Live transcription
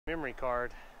memory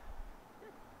card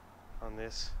on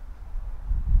this.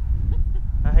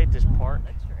 I hate this part.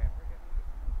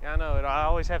 Yeah, I know. I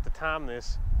always have to time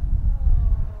this.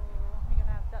 Oh, you're gonna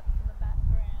have ducks in the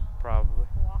background. Probably.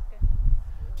 Walking.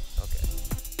 Okay.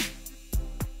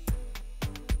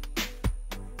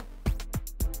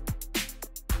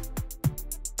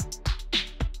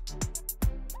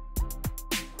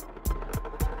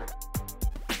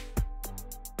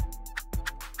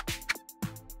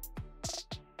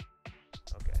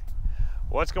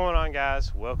 What's going on,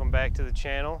 guys? Welcome back to the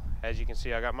channel. As you can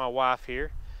see, I got my wife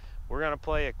here. We're gonna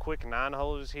play a quick 9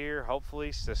 holes here.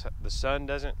 Hopefully the sun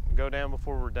doesn't go down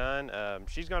before we're done.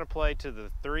 She's gonna play to the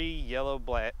 3 yellow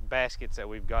baskets that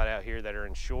we've got out here that are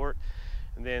in short,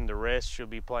 and then the rest she'll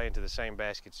be playing to the same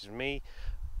baskets as me.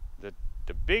 The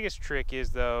biggest trick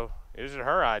is, though, this is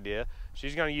her idea.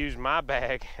 She's gonna use my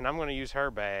bag and I'm gonna use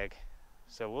her bag.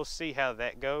 So we'll see how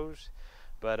that goes.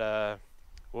 But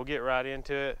we'll get right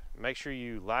into it. Make sure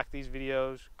you like these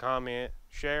videos, comment,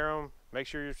 share them. Make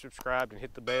sure you're subscribed and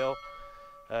hit the bell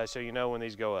so you know when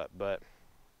these go up. But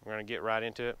we're gonna get right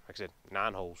into it. Like I said,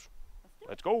 9 holes.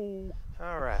 Let's go.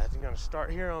 All right, I'm gonna start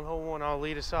here on hole 1. I'll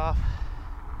lead us off.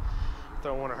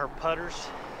 Throw one of her putters.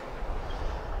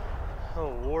 A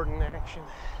little Warden action.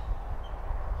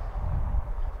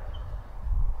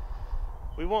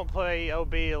 We won't play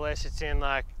OB unless it's in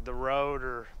like the road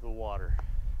or the water.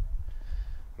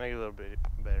 Make it a little bit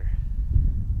better.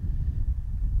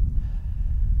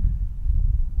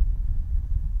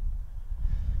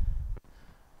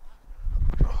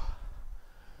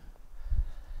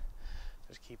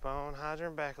 Just keep on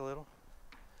hydrant back a little.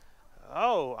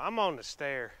 Oh, I'm on the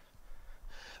stair.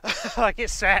 Like it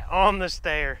sat on the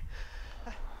stair.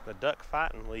 The Duck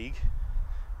Fighting League.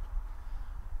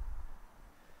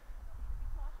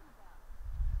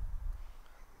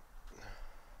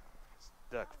 It's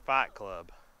Duck Fight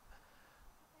Club.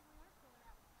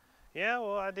 Yeah,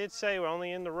 well, I did say we're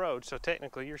only in the road, so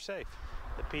technically you're safe.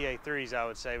 The PA3s, I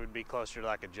would say, would be closer to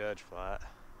like a judge flight.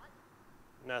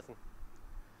 Nothing.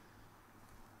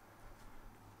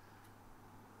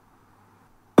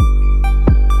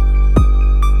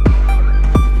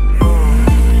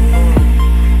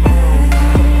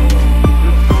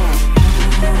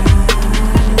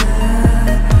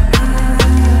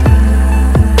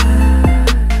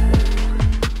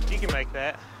 You can make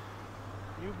that.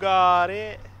 You got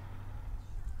it.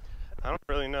 I don't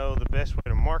really know the best way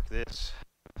to mark this.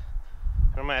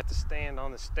 I'm gonna have to stand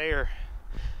on the stair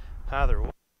either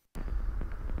way.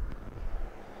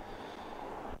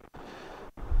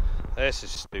 This is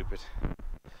stupid.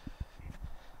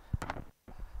 I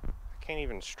can't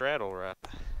even straddle right.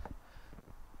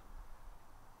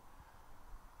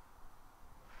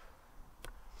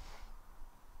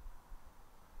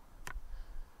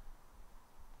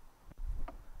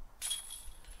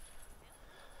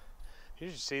 You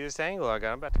should see this angle I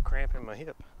got. I'm about to cramp in my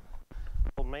hip.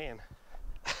 Old man.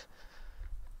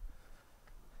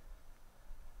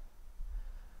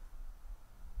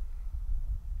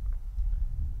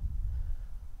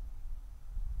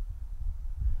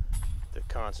 The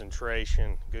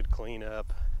concentration, good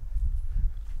cleanup.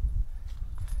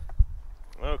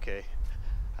 Okay,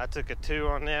 I took a 2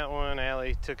 on that one.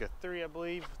 Allie took a 3, I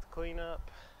believe, with the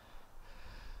cleanup.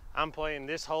 I'm playing,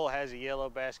 this hole has a yellow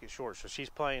basket short, so she's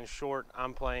playing short,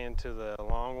 I'm playing to the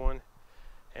long one,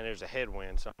 and there's a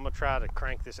headwind, so I'm gonna try to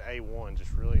crank this A1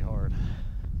 just really hard.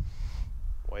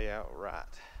 Way out right.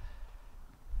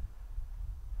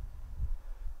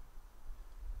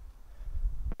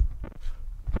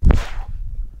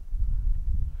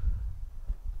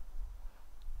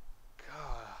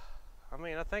 God, I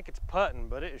mean, I think it's putting,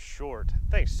 but it is short.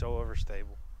 That thing's so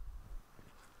overstable.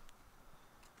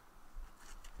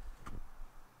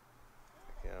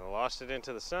 I lost it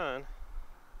into the sun.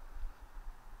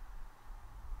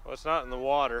 Well, it's not in the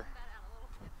water.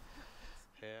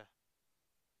 Yeah.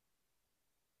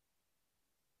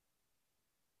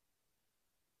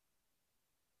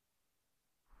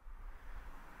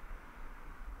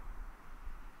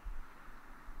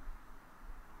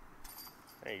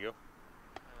 There you go.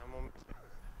 I'm on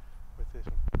with this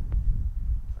one.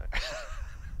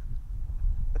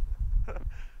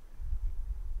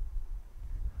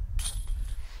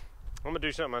 I'm gonna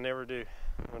do something I never do.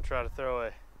 I'm gonna try to throw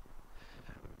a.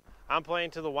 I'm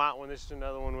playing to the white one. This is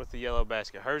another one with the yellow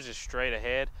basket. Hers is straight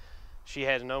ahead. She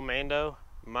has no mando.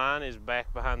 Mine is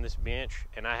back behind this bench,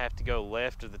 and I have to go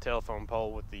left of the telephone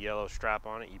pole with the yellow stripe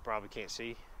on it. You probably can't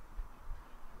see.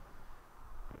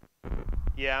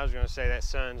 Yeah, I was gonna say that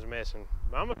sun's messing.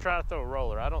 But I'm gonna try to throw a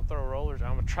roller. I don't throw rollers.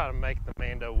 I'm gonna try to make the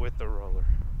mando with the roller.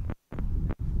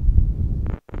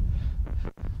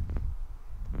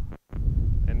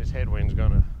 This headwind's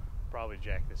gonna probably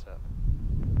jack this up.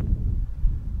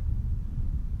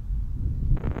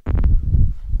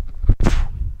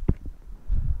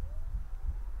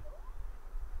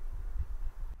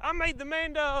 I made the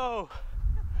Mando!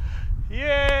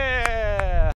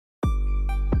 Yeah!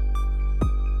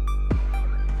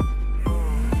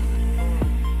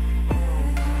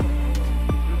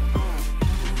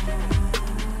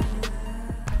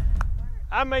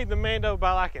 I made the Mando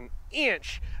by like an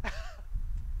inch.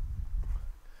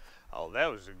 Oh,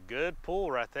 that was a good pull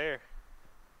right there.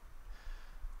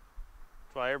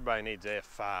 That's why everybody needs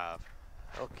F5.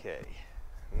 Okay,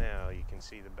 now you can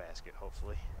see the basket,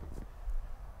 hopefully.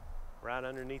 Right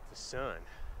underneath the sun.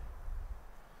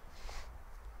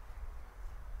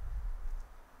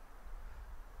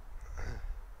 If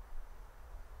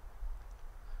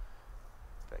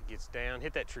that gets down,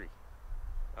 hit that tree.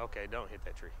 Okay, don't hit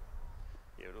that tree.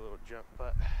 Give it a little jump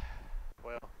putt.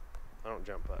 Well, I don't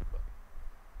jump putt, but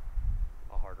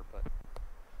a harder putt.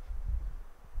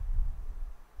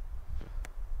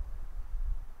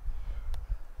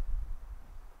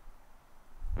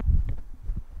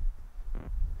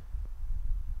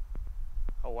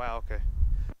 Oh wow, okay.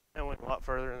 That went a lot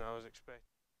further than I was expecting.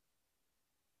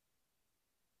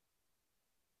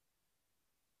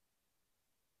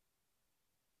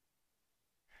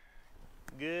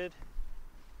 Good.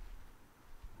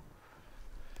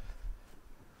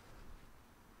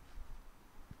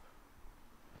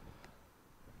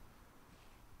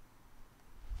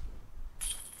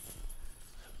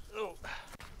 Oh.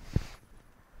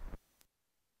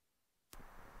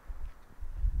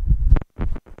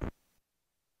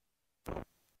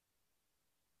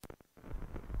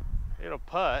 It'll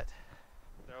putt.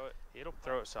 It'll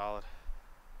throw it solid.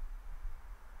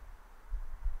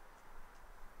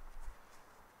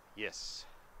 Yes.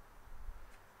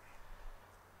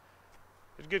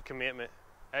 It's good commitment.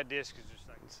 That disc is just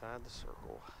like inside the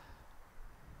circle.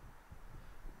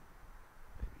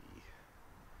 Maybe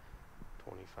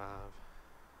 25.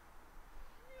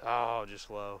 Oh, just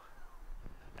low.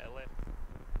 That left.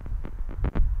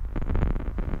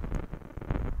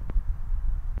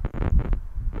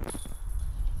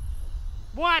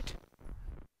 What?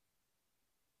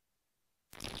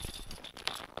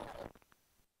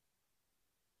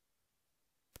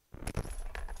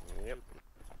 Yep.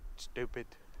 Stupid.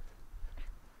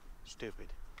 Stupid.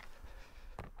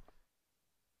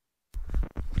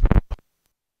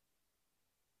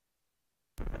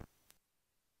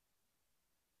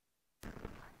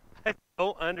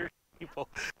 Don't under people.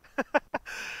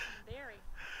 Very.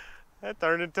 That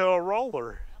turned into a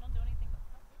roller. I don't do anything but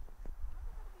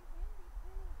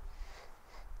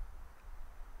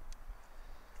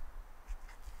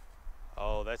putt.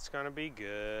 Oh, that's gonna be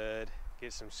good.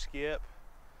 Get some skip.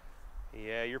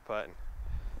 Yeah, you're putting.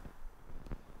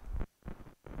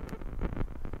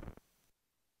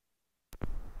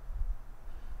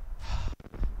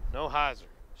 No hyzer.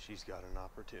 She's got an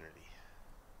opportunity.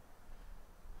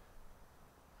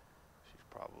 She's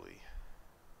probably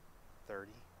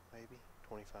 30, maybe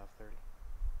 25, 30.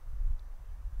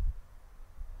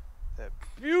 That,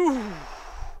 phew!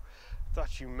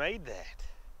 Thought you made that.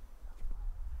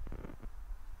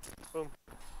 Boom.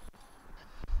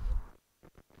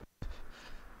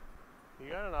 You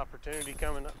got an opportunity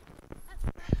coming up.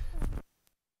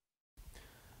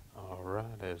 All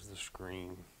right, as the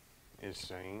screen is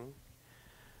saying,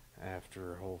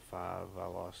 after hole 5, I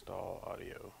lost all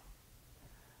audio.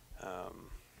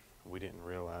 We didn't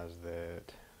realize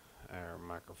that our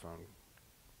microphone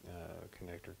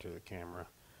connector to the camera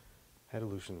had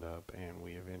loosened up, and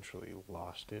we eventually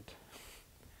lost it,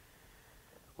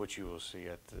 which you will see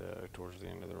at towards the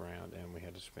end of the round, and we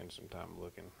had to spend some time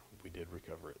looking. We did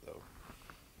recover it though.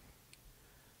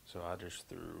 So I just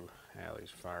threw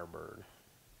Allie's Firebird,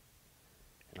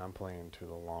 and I'm playing to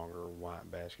the longer white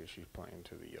basket. She's playing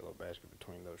to the yellow basket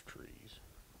between those trees.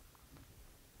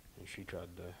 And she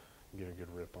tried to get a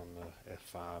good rip on the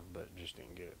F5, but just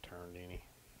didn't get it turned any.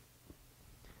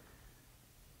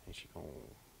 And she's gonna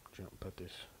jump put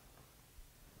this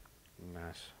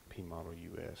nice P model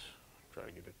US. Try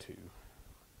to get a 2.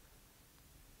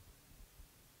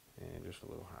 And just a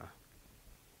little high.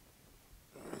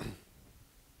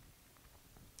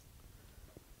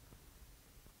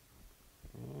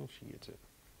 And she gets it.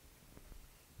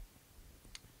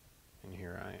 And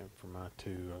here I am for my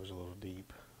 2. I was a little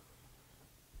deep.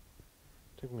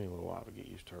 Took me a little while to get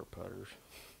used to her putters,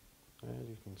 as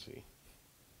you can see.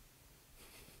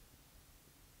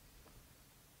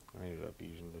 I ended up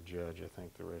using the Judge, I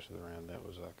think, the rest of the round. That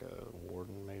was like a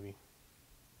Warden, maybe.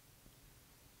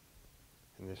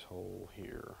 And this hole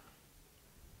here,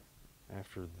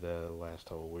 After the last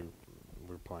hole,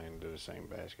 we're playing to the same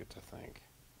baskets, I think.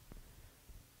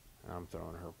 I'm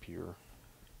throwing her pure,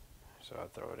 so I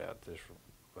throw it out this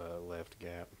left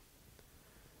gap,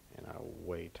 and I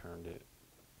way turned it.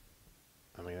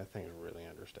 I mean, that thing's really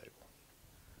understable,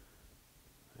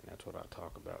 and that's what I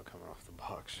talk about coming off the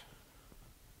box.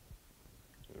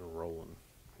 It's rolling,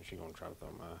 and she's gonna try to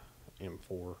throw my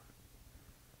M4.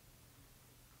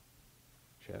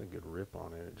 She had a good rip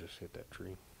on it. It just hit that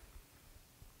tree.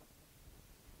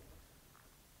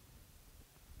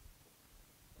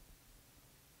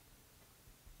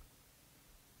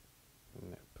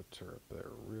 And that puts her up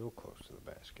there real close to the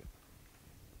basket.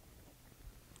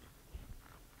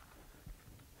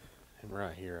 And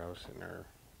right here, I was sitting there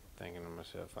thinking to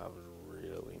myself, I was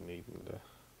really needing to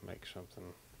make something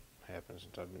happen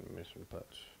since I've been missing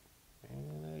putts.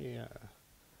 And yeah,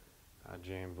 I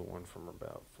jammed one from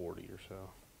about 40 or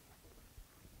so.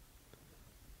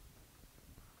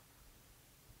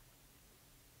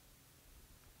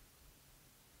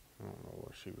 I don't know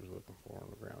what she was looking for on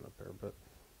the ground up there, but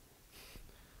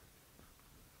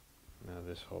now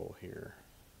this hole here,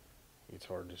 it's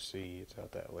hard to see. It's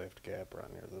out that left gap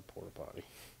right near the porta potty.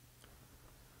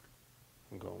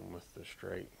 I'm going with the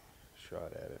straight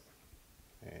shot at it,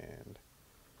 and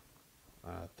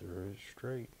I threw it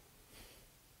straight,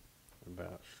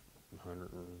 about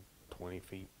 120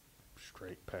 feet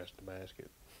straight past the basket.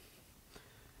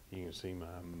 You can see my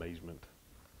amazement.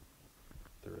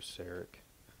 Through a Seric.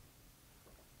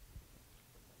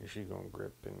 And she's gonna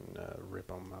grip and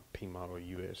rip on my P Model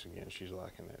US again. She's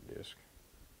liking that disc,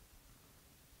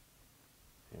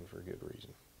 and for good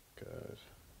reason, because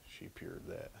she pured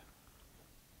that.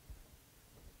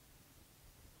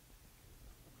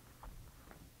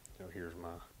 So here's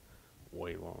my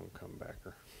way long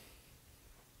comebacker.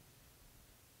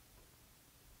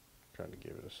 Tried to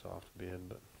give it a soft bid,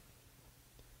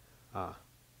 but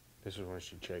this is when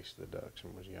she chased the ducks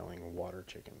and was yelling water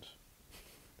chickens.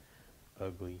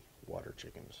 Ugly water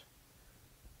chickens.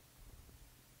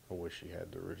 I wish she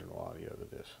had the original audio to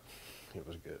this. It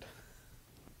was good.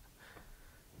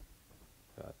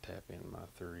 So I tap in my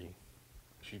 3.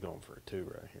 She's going for a 2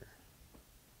 right here.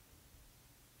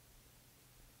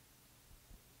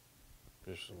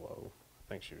 Just low. I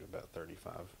think she was about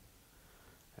 35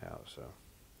 out, so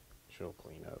she'll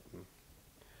clean up and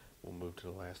we'll move to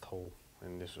the last hole.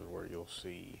 And this is where you'll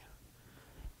see,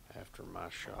 after my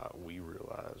shot, we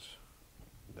realize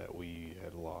that we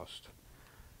had lost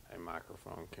a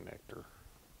microphone connector,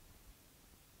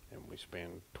 and we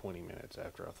spend 20 minutes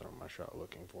after I throw my shot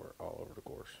looking for it all over the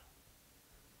course.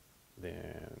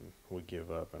 Then we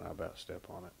give up and I about step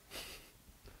on it.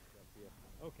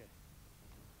 Okay.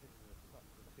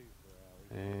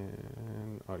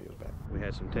 And audio's back. We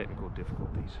had some technical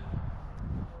difficulties.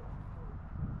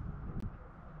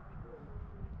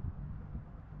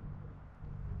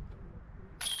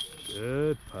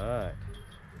 Good putt.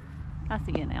 I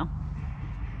see it now.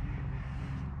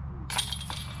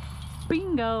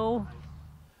 Bingo.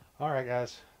 All right,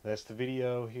 guys, that's the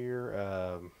video here.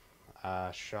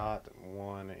 I shot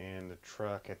one in the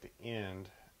truck at the end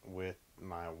with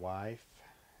my wife,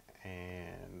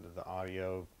 and the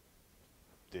audio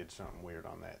did something weird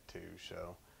on that too.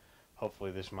 So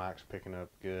hopefully this mic's picking up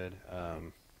good.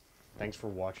 Thanks for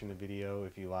watching the video.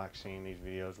 If you like seeing these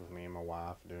videos with me and my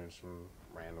wife doing some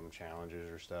random challenges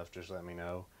or stuff, just let me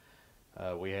know.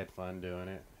 We had fun doing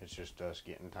it. It's just us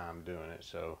getting time doing it.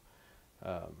 So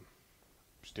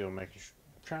still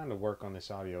trying to work on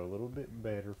this audio a little bit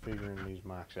better, figuring these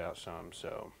mics out some.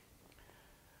 So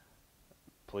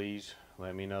please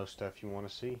let me know stuff you want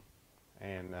to see,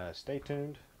 and stay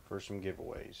tuned for some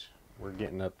giveaways. We're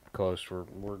getting up close.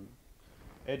 We're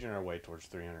edging our way towards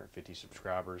 350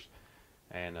 subscribers,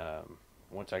 and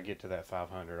once I get to that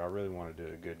 500, I really want to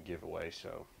do a good giveaway.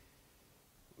 So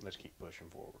let's keep pushing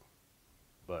forward.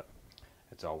 But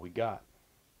that's all we got.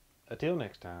 Until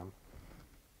next time,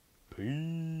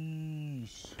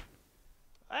 peace.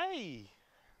 Hey,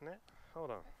 hold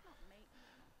on. That's not mating,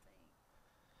 I don't think.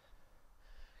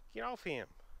 Get off him,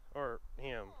 or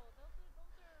him. Oh, those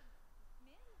are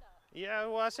men ducks. Yeah,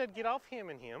 well, I said get off him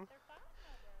and him. They're fine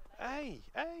over there. Hey,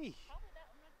 Probably that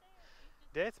one right there. He's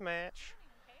just, death match.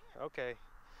 I don't even care. Okay.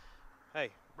 Hey,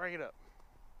 break it up.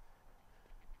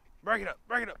 Break it up,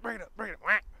 break it up, break it up, break it up.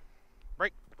 Whack.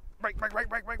 Break, break, break, break,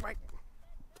 break, break, break.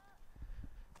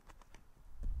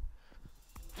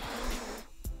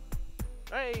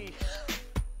 Hey.